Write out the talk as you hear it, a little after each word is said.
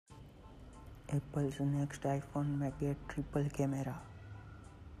Apple's next iPhone may get triple camera.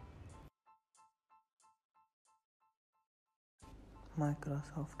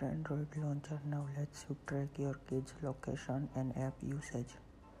 Microsoft Android launcher now lets you track your kids' location and app usage.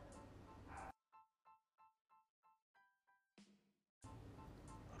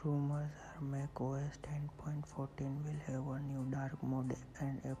 Rumors are macOS 10.14 will have a new dark mode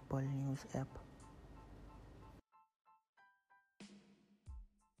and Apple News app.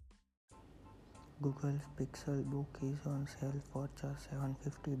 Google's Pixel Book is on sale for just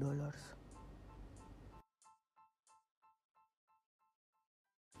 $750.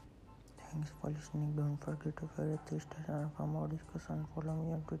 Thanks for listening. Don't forget to favorite this station. For more discussion, follow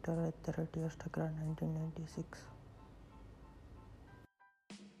me on Twitter at @Instagram1996.